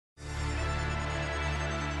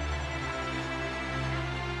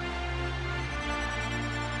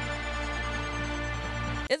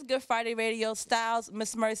It's Good Friday Radio. Styles,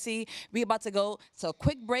 Miss Mercy. We about to go to a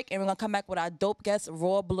quick break, and we're gonna come back with our dope guest,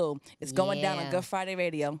 RAWW. It's going down on Good Friday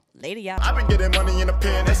Radio. Later, y'all. I've been getting money in the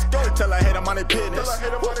pen. Let's go. Tell I hate I'm on the business. Tell I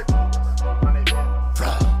hate I'm on it.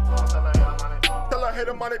 Tell I hate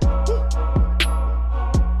I'm on it.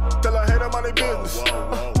 Tell I hate I'm on the business.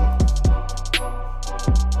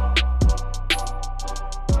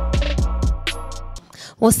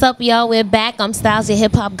 What's up, y'all? We're back. I'm Styles, your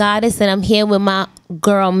hip-hop goddess, and I'm here with my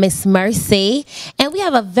girl, Miss Mercy. And we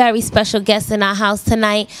have a very special guest in our house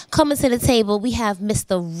tonight. Coming to the table, we have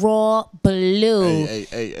Mr. RAWW.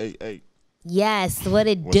 Hey. Yes, what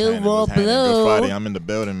it do, RAWW? Good Friday. I'm in the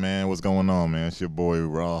building, man. What's going on, man? It's your boy,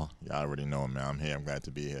 Raw. Y'all already know him, man. I'm here. I'm glad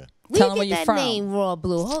to be here. Tell him where you from. Name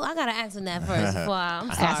RAWW. Hold, I gotta ask him that first before I'm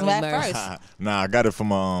sorry, Mercy. Nah, I got it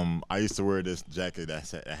from I used to wear this jacket that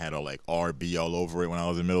had all like RB all over it when I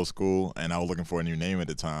was in middle school, and I was looking for a new name at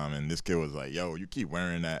the time. And this kid was like, "Yo, you keep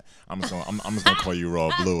wearing that. I'm just gonna call you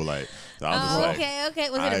RAWW." Like, so I was just like, okay.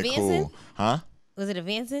 Was it advancing? Cool. Huh? Was it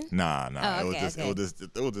advancing? Nah. Oh, okay,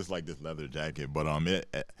 it was just like this leather jacket, but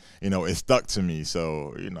it stuck to me,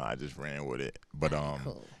 so I just ran with it. But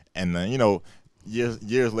cool. And then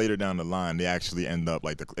years later down the line, they actually end up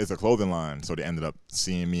it's a clothing line, so they ended up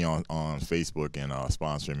seeing me on Facebook and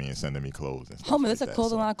sponsoring me and sending me clothes and stuff. Homie, there's a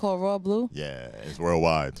clothing line called RAWW. Yeah, it's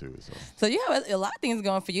worldwide too. So you have a lot of things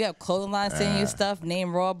going for you. You have clothing line sending you stuff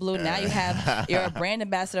named RAWW. Now you're a brand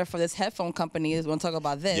ambassador for this headphone company. We're gonna talk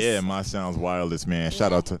about this. Yeah, my sounds wireless, man.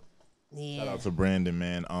 Shout out to Brandon,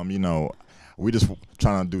 man. We just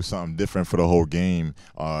trying to do something different for the whole game.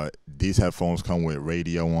 These headphones come with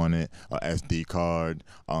radio on it, SD card.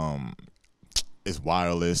 It's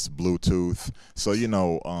wireless, Bluetooth. So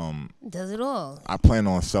does it all. I plan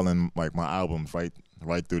on selling like my albums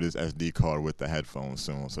right through this SD card with the headphones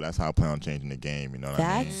soon. So that's how I plan on changing the game. You know what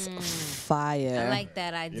I mean? That's fire. I like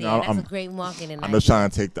that idea. That's a great marketing. I'm just trying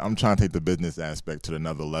to take the business aspect to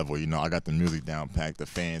another level. I got the music down packed. The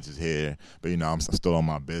fans is here, but I'm still on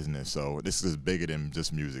my business. So this is bigger than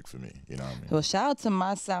just music for me. You know what I mean? Well, shout out to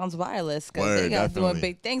My Sounds Wireless because they got doing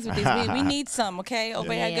big things with these. We need some, okay?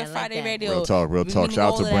 Over here at Good Friday Radio. Real talk.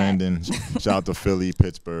 Shout out to Brandon. Shout out to Philly,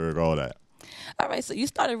 Pittsburgh, all that. All right, so you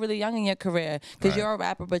started really young in your career because you're a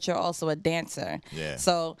rapper, but you're also a dancer. Yeah.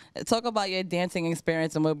 So talk about your dancing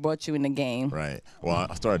experience and what brought you in the game. Right. Well,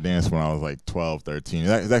 I started dancing when I was like 12, 13.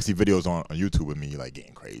 There's actually videos on YouTube with me like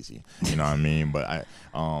getting crazy. You know what I mean? But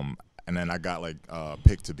and then I got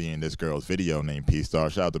picked to be in this girl's video named P Star.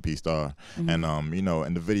 Shout out to P Star. And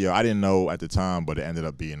in the video, I didn't know at the time, but it ended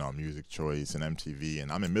up being on Music Choice and MTV.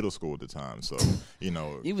 And I'm in middle school at the time, so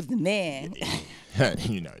you was the man.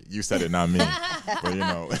 You said it, not me. But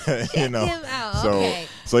Him out. Okay.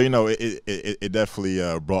 So it definitely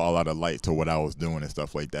brought a lot of light to what I was doing and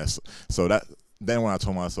stuff like that. So then when I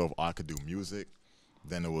told myself I could do music,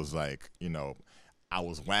 then it was like I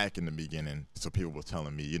was whack in the beginning, so people were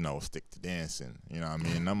telling me, stick to dancing. You know what I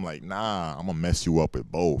mean? And I'm like, nah, I'm going to mess you up with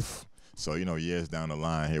both. So, years down the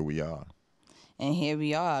line, here we are. And here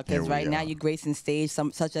we are, because right now you're gracing stage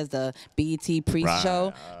such as the BET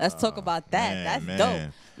pre-show. Let's talk about that. That's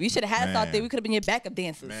dope. We should have had us out there. We could have been your backup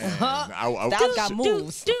dancers. Styles got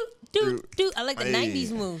moves. I like the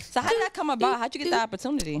 90s moves. So how did that come about? How'd you get the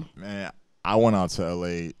opportunity? Man, I went out to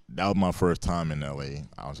L.A. That was my first time in L.A.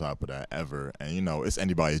 on top of that ever. And, it's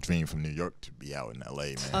anybody's dream from New York to be out in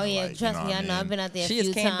L.A., man. Oh, yeah, trust me. I know. I've been out there a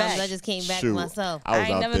few times. I just came back myself. I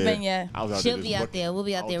ain't never been yet. She'll be out there. We'll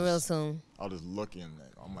be out there real soon. I was just looking.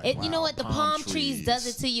 I'm like, wow, you know what? The palm trees does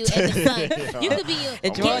it to you and the sun. You could be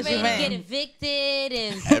getting ready to get evicted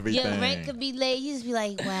and your rent could be late. You just be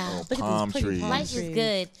like, wow, look at these pretty life is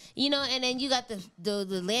good. And then you got the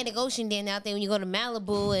Atlantic Ocean down out there when you go to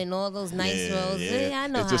Malibu and all those nice roads. I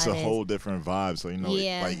know it's just a whole different vibe. So,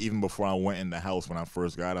 like even before I went in the house when I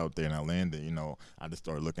first got out there and I landed, I just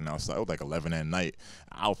started looking outside. It was like 11 at night.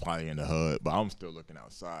 I was probably in the hood, but I'm still looking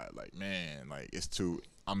outside. Like, man, it's too...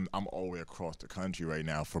 I'm all the way across the country right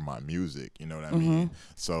now for my music, you know what I mean?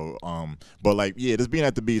 So, but just being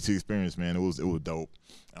at the BET experience, man, it was dope.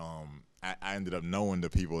 I ended up knowing the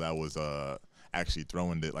people that was actually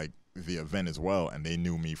throwing the event as well, and they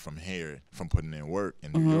knew me from here, from putting in work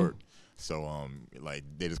in New York. So,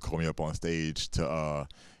 they just called me up on stage to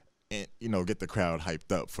and, you know, get the crowd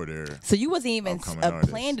hyped up for their. So you wasn't even a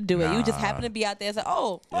plan to do it. You just happened to be out there and said,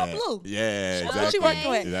 "Oh, Blue." Yeah, exactly. What you working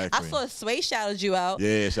with? Exactly. I saw Sway shouted you out.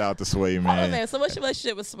 Yeah, shout out to Sway, man. Oh man, so what's your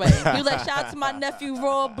relationship with Sway? You was like, shout out to my nephew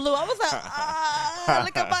RAWW. I was like,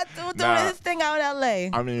 look at my dude doing his thing out in L.A.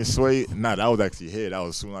 I mean, Sway. Nah, that was actually here. That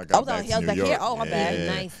was soon I got back to New York. Here? Oh, my bad.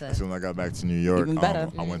 Nice. As soon as I got back to New York, Even better.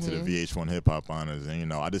 I went to the VH1 Hip Hop Honors, and you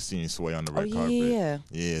know, I just seen Sway on the red carpet.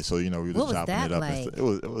 Yeah. So you know, we was chopping it up. Like? It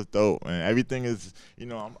was dope, and everything is. You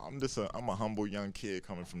know, I'm a humble young kid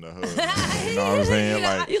coming from the hood. You know what I'm saying?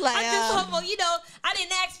 I'm just humble. You know, I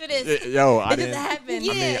didn't ask for this. I didn't. Just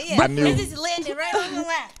happened. I knew. It just landed right on the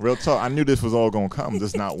lap. Real talk. I knew this was all gonna come,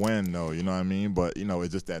 just not when though. You know what I mean? But you know,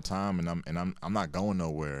 it's just that time, and I'm not going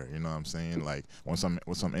nowhere. You know what I'm saying? Like once I'm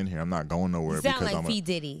in here, I'm not going nowhere you because sound like I'm P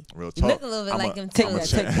Diddy. Real talk. You look a little bit like him too.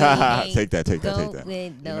 Take that.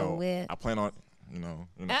 You know, I plan on. You know,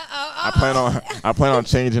 I plan on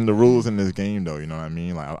changing the rules in this game, though. You know what I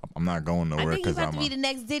mean? Like I'm not going nowhere because I'm about to be the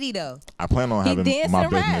next Diddy, though. I plan on having my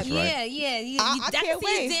business, right? Yeah. I can't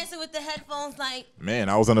see you dancing with the headphones, like. Man,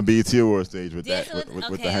 I was on the BET Award stage with that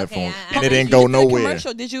with the headphones, and it didn't go nowhere.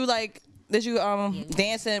 Commercial? Did you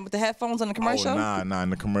dancing with the headphones on the commercial? Oh, nah, in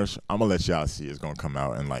the commercial. I'm gonna let y'all see. It's gonna come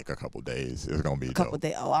out in like a couple days. It's gonna be a couple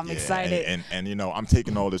days. Oh, I'm excited. And you know, I'm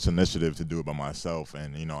taking all this initiative to do it by myself,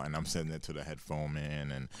 and you know, and I'm sending it to the headphone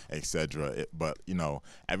man and etc. But you know,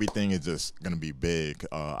 everything is just gonna be big.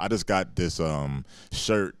 I just got this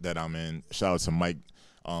shirt that I'm in. Shout out to Mike.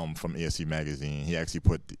 From ESC Magazine. He actually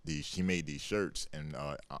put he made these shirts, and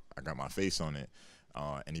I got my face on it.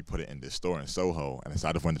 And he put it in this store in Soho, and so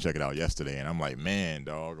I just went to check it out yesterday. And I'm like, man,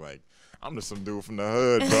 dog, like I'm just some dude from the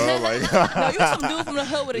hood, bro. Like, no, you're some dude from the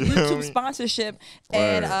hood with a YouTube sponsorship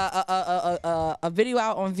and a video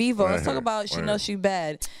out on Vivo. Let's talk about She Knows She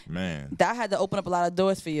Bad. Man, that had to open up a lot of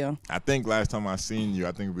doors for you. I think last time I seen you,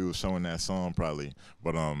 I think we were showing that song probably,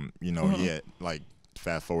 but you know, like.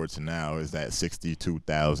 Fast forward to now is that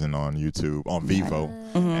 62,000 on YouTube on Vivo,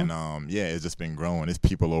 and it's just been growing. There's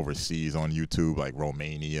people overseas on YouTube like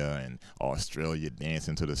Romania and Australia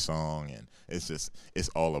dancing to the song, and it's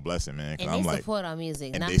all a blessing, man. And they support our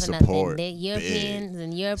music, and not they for support. Nothing. They're Europeans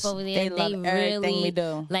and Europe over there. They love everything we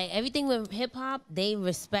do. Like everything with hip hop, they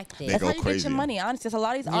respect it. That's how you get your money. Honestly, a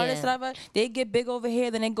lot of these artists, they get big over here,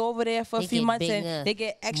 then they go over there for a few months, and they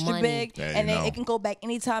get extra big, and then it can go back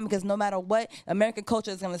anytime because no matter what, American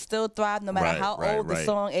culture is gonna still thrive. No matter how old the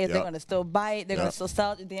song is, they're gonna still buy it. They're gonna still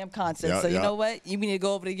sell the damn concert. So you know what? You need to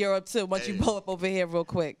go over to Europe too. Once you blow up over here real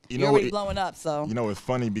quick, you're already blowing up. So you know it's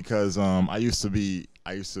funny because I used to be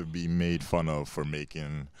made fun of for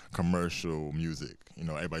making commercial music. You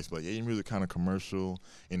know, everybody's like, "Yeah, your music kind of commercial,"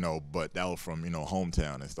 you know, but that was from, you know,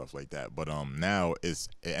 hometown and stuff like that. But now it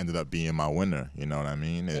ended up being my winner. You know what I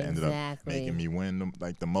mean? It ended up making me win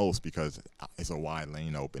the most because it's a wide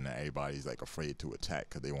lane open that everybody's like afraid to attack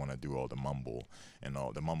because they want to do all the mumble and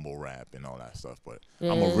all the mumble rap and all that stuff. But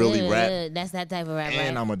I'm a really rap. That's that type of rap.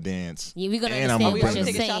 And I'm a dance. Yeah, we gonna understand what you're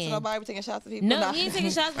saying. Shots at nobody. We taking shots at people. No, he ain't taking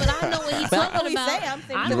shots, but I know what he's talking about.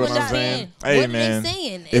 I know what I'm saying. Hey, what man, are they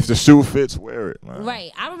saying? If the shoe fits, wear it. Man.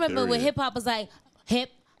 Right. I remember when hip hop was like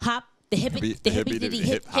hip hop. The hippie diddy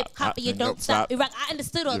hip hop, you don't stop. I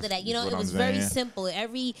understood all of that. You know, it was very simple.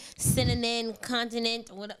 Every synonym,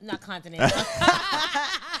 continent, not continent.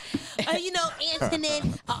 You know,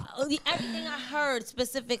 antonym, everything I heard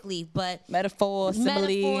specifically, but metaphor,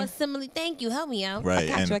 simile. Thank you. Help me out.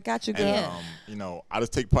 Right. I got you, girl. And, you know, I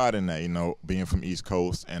just take pride in that. You know, being from East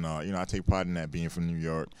Coast, and you know, I take pride in that being from New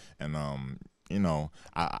York, and you know,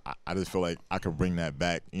 I just feel like I could bring that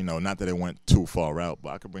back. You know, not that it went too far out,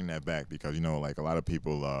 but I could bring that back because, you know, like a lot of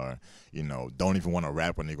people are, you know, don't even want to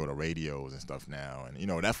rap when they go to radios and stuff now. And you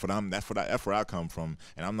know, that's where I come from.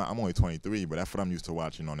 And I'm only 23, but that's what I'm used to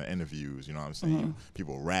watching on the interviews. You know what I'm saying?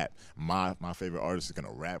 People rap. My favorite artist is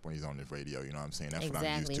gonna rap when he's on the radio. You know what I'm saying? That's what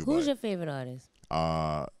I'm used to. Who's your favorite artist?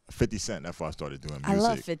 50 Cent. That's why I started doing music. I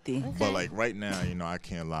love 50. Okay. But like right now, you know, I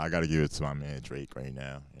can't lie. I gotta give it to my man Drake right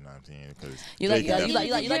now. You know what I'm saying? Because you like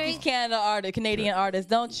these Canadian artists,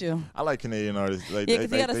 don't you? I like Canadian artists. Like, yeah,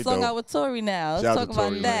 because he got a song out with Tory now. Let's talk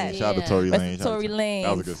about that. Shout out to Tory Lanez. Tory Lanez.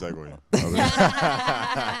 That was a good segue.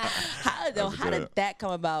 How did that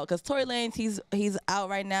come about? Because Tory Lanez, he's out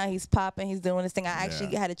right now. He's popping. He's doing his thing. I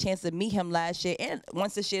actually had a chance to meet him last year and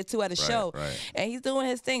once this year too at a show. Right. And he's doing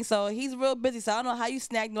his thing. So he's real busy. So I don't know how you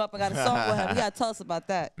snagged him up and got a song with him. You gotta tell us about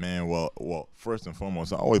that. Man, well, first and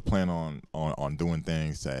foremost, I always plan on doing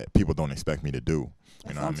things that people don't expect me to do.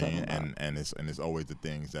 You know what I mean? And it's always the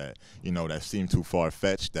things that, you know, that seem too far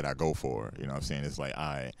fetched that I go for. You know what I'm saying? It's like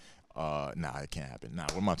Nah, it can't happen. Nah,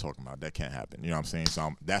 what am I talking about? That can't happen. You know what I'm saying?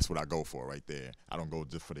 So that's what I go for right there. I don't go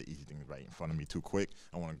just for the easy things right in front of me too quick.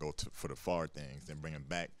 I want to go for the far things, then bring them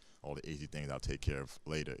back. All the easy things I'll take care of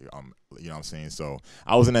later. You know what I'm saying? So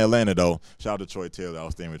I was in Atlanta though. Shout out to Troy Taylor. I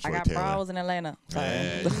was staying with Troy Taylor. I was in Atlanta. Sorry.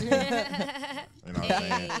 You know what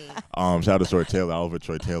I'm saying? Shout out to Troy Taylor. I was with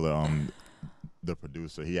Troy Taylor. The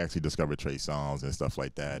producer, he actually discovered Trey songs and stuff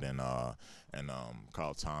like that, and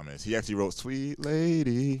Carl Thomas. He actually wrote "Sweet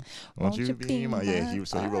Lady, Won't You Be My." Yeah, he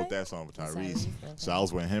wrote that song with Tyrese. So I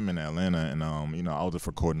was with him in Atlanta, and I was just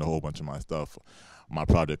recording a whole bunch of my stuff. My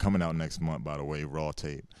project coming out next month, by the way, Raw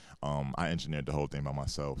Tape. I engineered the whole thing by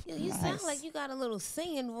myself. Yeah, you sound like you got a little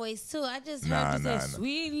singing voice too. I just heard you say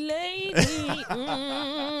 "Sweet Lady."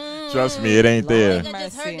 Trust me, it ain't there. I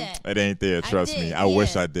just heard that. It ain't there. Trust me. I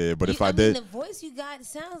wish I did, but if I did, the voice you got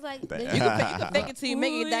sounds like you can fake it till you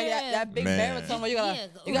make it. That big baritone where you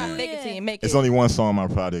gotta fake it till you make it. It's only one song on my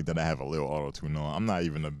project that I have a little auto tune on. I'm not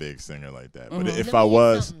even a big singer like that, but if I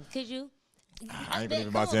was, could you? I ain't even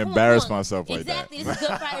about to embarrass myself like that. Exactly. This is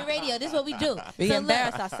Good Friday Radio. This is what we do. We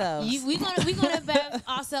embarrass ourselves. We gonna embarrass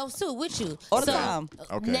ourselves too with you. All the time.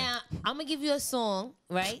 Okay. Now I'm gonna give you a song,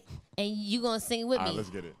 right? And you gonna sing it with me. All right, let's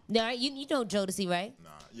get it. All right, you know Jodeci, right? Nah,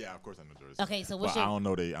 yeah, of course I know Jodeci. Okay, so what's but your? I don't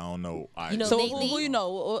know. You know, so who you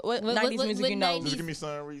know? What 90s music you know? Just give me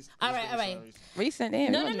some Reese. All right. Recent.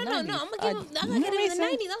 No. I'm gonna get in the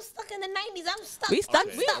 90s. I'm stuck in the 90s. I'm stuck. We stuck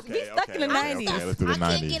in the 90s. Okay, let's do the 90s.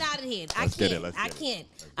 I can't get out of here. I can't. Get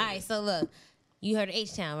it. All right, so look. You heard of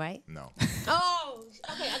H-Town, right? No. Oh,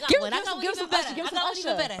 okay. I got one. I got one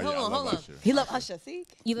even better. Hold on. He love Usher. See?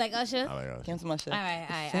 You like Usher? I like Usher. Give him some Usher. All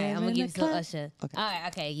right. I'm gonna give you some Usher. Okay. All right.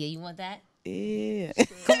 Okay. Yeah, you want that? Yeah.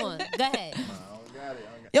 Come on. Go ahead. I don't got it.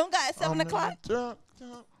 You don't got it 7 o'clock? Jump.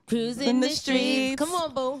 Cruising in the streets. Come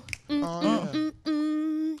on, boo.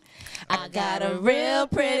 I got a real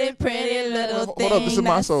pretty little thing. Hold up, this is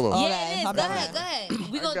my solo. Yeah, it is. Go ahead.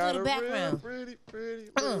 We gonna do the background. Pretty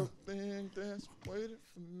little thing that's waiting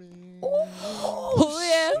for me. Oh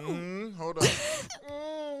yeah. Hold up.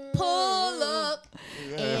 Pull up.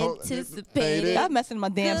 Anticipated. Y'all messing my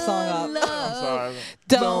damn song up. I'm sorry.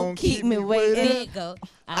 Don't keep me waiting. There you go.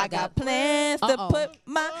 I got plans to put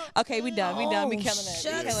my. Okay, we done. We killing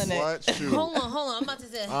it. Hold on. I'm about to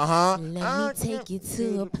say. Let me take you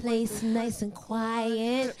to a place nice and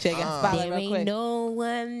quiet. There ain't no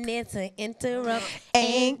one there to interrupt.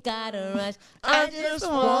 Ain't gotta rush. I just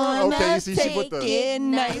wanna take it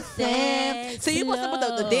nice and so you supposed to put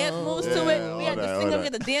the dance moves to it? We had to sing them,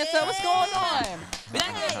 get the dance up. What's going on?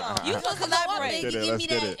 You supposed to collaborate. Let's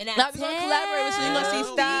get it. Now we gonna collaborate with you. You gonna see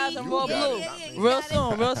Styles and Raw Blue real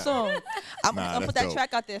soon. I'm gonna put that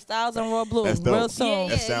track out there, Styles and Raw Blue, real soon.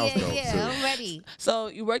 That sounds dope too. I'm ready. So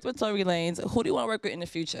you worked with Tory Lanez. Who do you want to work with in the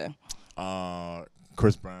future?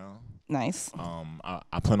 Chris Brown. Nice.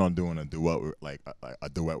 I plan on doing a duet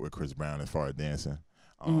with Chris Brown as far as dancing,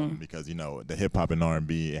 because the hip hop and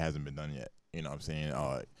R&B, it hasn't been done yet. You know what I'm saying?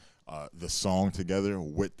 The song together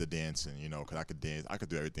with the dancing, because I could dance. I could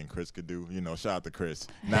do everything Chris could do. Shout out to Chris.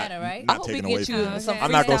 Better, right? Not taking away from him. Okay.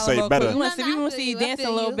 I'm not going to say better. We want to see you dancing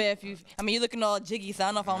a little bit. You're looking all jiggy, so I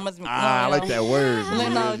don't know if I must be. I like that word.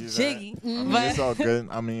 Looking all jiggy. It's all good.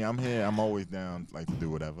 I'm here. I'm always down, like to do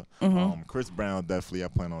whatever. Chris Brown, definitely. I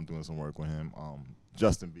plan on doing some work with him.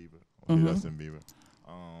 Justin Bieber.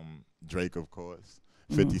 Drake, of course.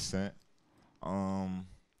 50 Cent.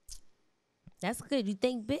 That's good. You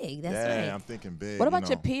think big. That's right. Yeah, I'm thinking big. What about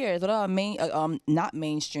your peers? What are not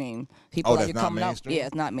mainstream people that you're coming out? Yeah,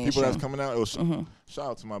 it's not mainstream. People that's coming out. Shout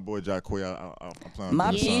out to my boy Jacquay. I plan.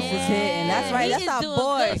 My piece is hitting. That's right. That's our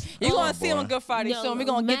boy. You're gonna see him on Good Friday soon. We're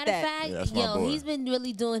gonna get that. Matter of fact, he's been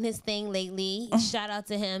really doing his thing lately. Shout out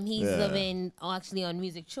to him. He's living actually on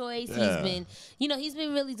Music Choice. Yeah. He's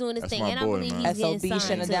been really doing his thing, and I believe he's getting getting signed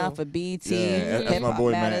shutting down for BET. That's my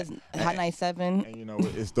boy, man. Hot 97. And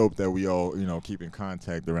it's dope that we all keep in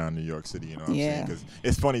contact around New York City. You know what I'm saying? Because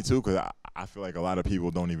it's funny too. Because I feel like a lot of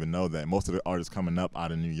people don't even know that most of the artists coming up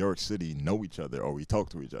out of New York City know each other or we talk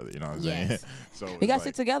to each other. You know what I'm saying? So we gotta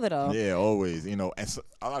stick together though. Yeah, always. And so,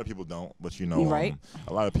 a lot of people don't, but right?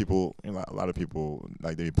 A lot of people,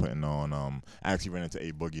 like they be putting on. I actually ran into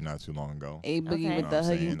A Boogie not too long ago. A Boogie with the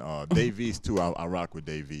hoodie. Dave East too. I rock with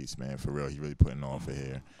Dave East, man, for real. He really putting on for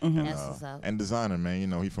here. And designer,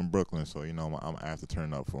 man. He from Brooklyn, so I have to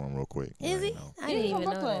turn up for him real quick. Is he? I didn't even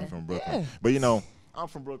know that. From Brooklyn, but I'm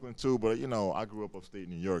from Brooklyn too, but I grew up upstate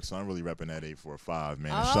New York, so I'm really repping that 845,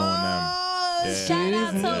 man, and showing them. Shout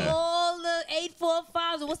out to all the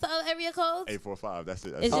 845. What's the other area code? 845. That's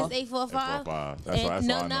it. It's just 845. That's all.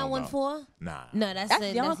 No 914. Nah. No,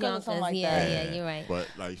 that's Yonkers. Like yeah, you're right. But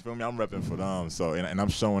like, you feel me? I'm repping for them. So and I'm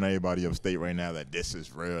showing everybody upstate right now that this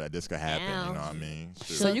is real, that this could happen. You know what I mean?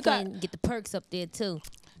 So you got get the perks up there too.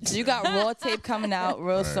 So you got Raw tape coming out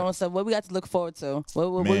real soon. So what we got to look forward to?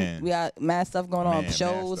 We got mad stuff going on.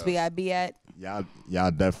 Shows we got to be at. Y'all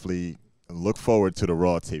definitely look forward to the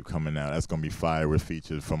Raw tape coming out. That's gonna be fire with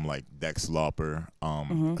features from like Dex Lauper,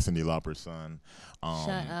 Cyndi Lauper's son,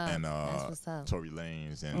 and Tory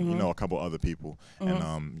Lanez, and you know, a couple other people.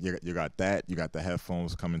 And you got that. You got the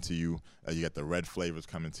headphones coming to you. You got the red flavors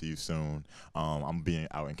coming to you soon. I'm being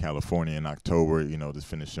out in California in October. You know, just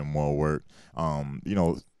finishing more work. You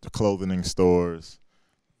know, the clothing stores,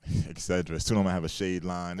 etc. Soon I'm gonna have a shade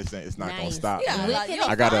line. It's not gonna stop. Yeah,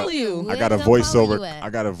 I got a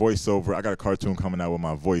voiceover. I got a cartoon coming out with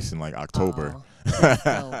my voice in like October.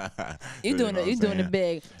 You're doing it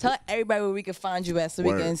big. Tell everybody where we can find you at so we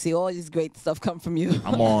can see all this great stuff come from you.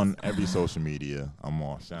 I'm on every social media. I'm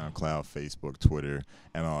on SoundCloud, Facebook, Twitter,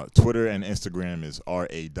 and Twitter and Instagram is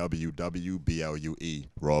RAWWBLUE,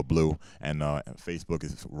 Raw Blue, and Facebook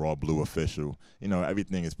is Raw Blue Official. You know,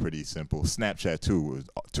 everything is pretty simple. Snapchat too is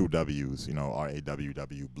 2 W's. You know,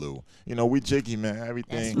 RAWW Blue. You know, we jiggy, man.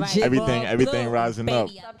 Everything rising up.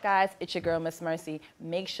 What's up, guys? It's your girl, Miss Mercy.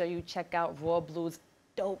 Make sure you check out Raw Blue's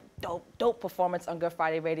dope performance on Good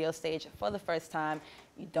Friday radio stage for the first time.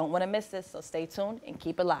 You don't want to miss this, so stay tuned and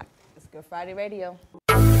keep it locked. It's Good Friday Radio.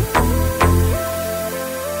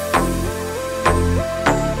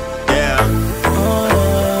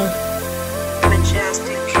 I can't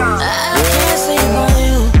sleep on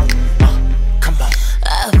you. Come on.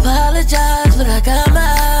 I apologize, but I got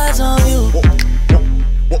my eyes on you.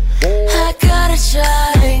 I gotta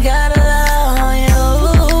try, ain't gotta lie on you.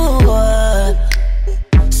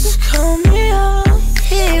 So call me up,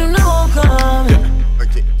 yeah, you know I'm coming.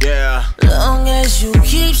 Yeah. Long as you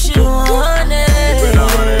keep shit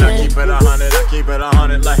 100. I keep it 100, I keep it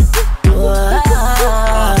 100 like. Keep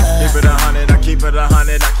it 100, I keep it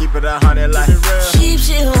 100, I keep it 100 like. Keep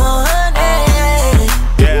shit 100.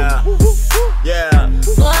 Yeah. Yeah.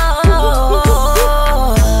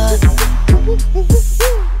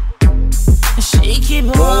 She keep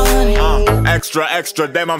it 100. Extra, damn, I'm